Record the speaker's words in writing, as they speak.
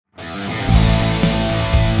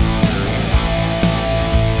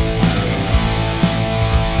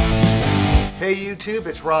YouTube,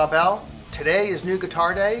 it's Rob L. Today is new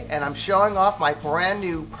guitar day and I'm showing off my brand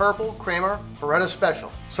new purple Kramer Baretta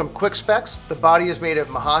Special. Some quick specs: the body is made of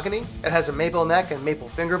mahogany, it has a maple neck and maple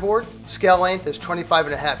fingerboard, scale length is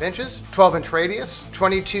 25.5 inches, 12-inch radius,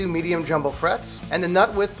 22 medium jumbo frets, and the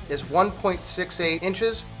nut width is 1.68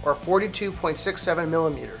 inches or 42.67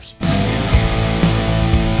 millimeters.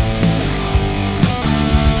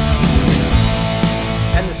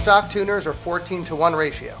 And the stock tuners are 14:1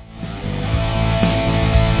 ratio.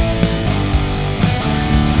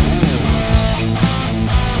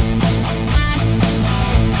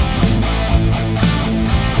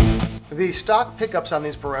 The stock pickups on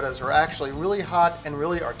these Barettas are actually really hot and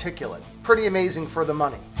really articulate. Pretty amazing for the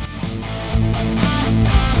money.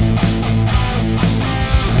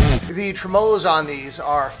 The tremolos on these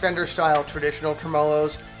are Fender style traditional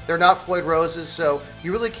tremolos. They're not Floyd Roses, so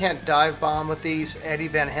you really can't dive bomb with these Eddie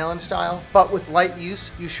Van Halen style, but with light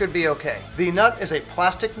use, you should be okay. The nut is a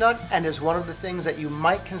plastic nut and is one of the things that you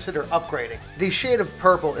might consider upgrading. The shade of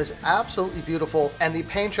purple is absolutely beautiful and the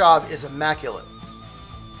paint job is immaculate.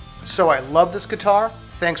 So I love this guitar.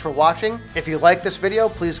 Thanks for watching. If you like this video,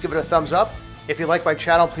 please give it a thumbs up. If you like my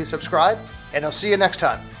channel, please subscribe, and I'll see you next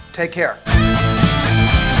time. Take care.